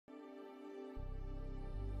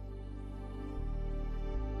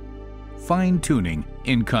Fine-tuning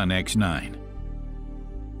in Connexx 9.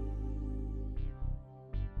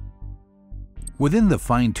 Within the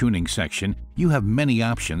fine-tuning section, you have many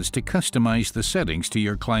options to customize the settings to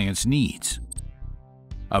your client's needs.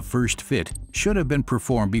 A first fit should have been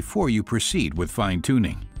performed before you proceed with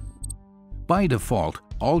fine-tuning. By default,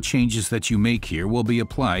 all changes that you make here will be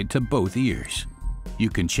applied to both ears.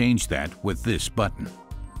 You can change that with this button.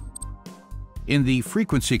 In the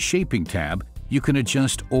Frequency Shaping tab, you can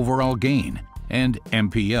adjust overall gain and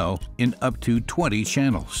MPO in up to 20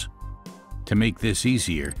 channels. To make this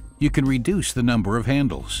easier, you can reduce the number of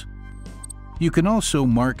handles. You can also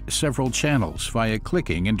mark several channels via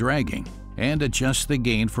clicking and dragging and adjust the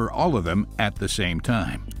gain for all of them at the same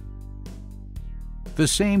time. The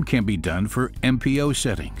same can be done for MPO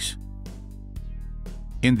settings.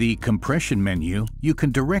 In the Compression menu, you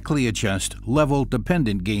can directly adjust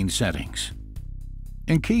level-dependent gain settings.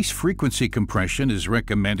 In case frequency compression is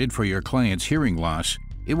recommended for your client's hearing loss,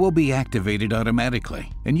 it will be activated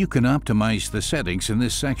automatically, and you can optimize the settings in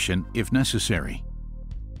this section if necessary.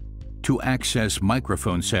 To access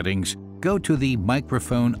microphone settings, go to the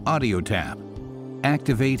Microphone Audio tab.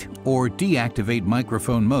 Activate or deactivate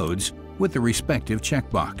microphone modes with the respective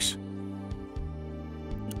checkbox.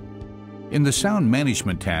 In the Sound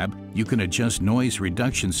Management tab, you can adjust noise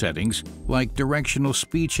reduction settings like directional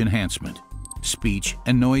speech enhancement, speech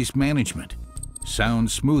and noise management, sound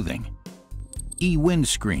smoothing,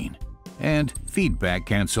 e-windscreen, and feedback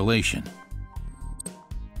cancellation.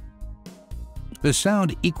 The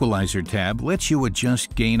Sound Equalizer tab lets you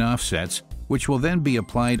adjust gain offsets, which will then be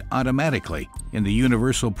applied automatically in the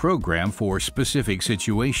universal program for specific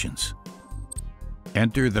situations.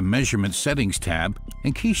 Enter the Measurement Settings tab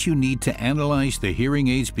in case you need to analyze the hearing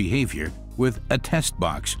aid's behavior with a test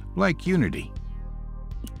box like Unity.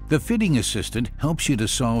 The Fitting Assistant helps you to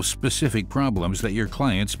solve specific problems that your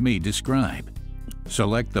clients may describe.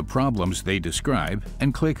 Select the problems they describe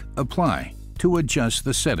and click Apply to adjust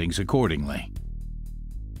the settings accordingly.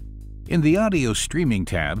 In the Audio Streaming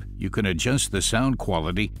tab, you can adjust the sound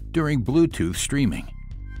quality during Bluetooth streaming.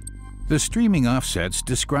 The streaming offsets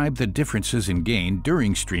describe the differences in gain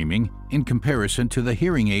during streaming in comparison to the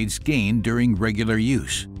hearing aid's gain during regular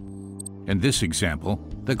use. In this example,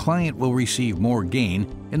 the client will receive more gain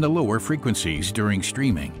in the lower frequencies during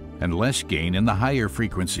streaming and less gain in the higher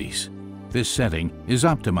frequencies. This setting is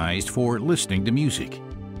optimized for listening to music.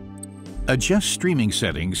 Adjust streaming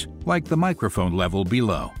settings like the microphone level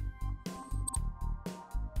below.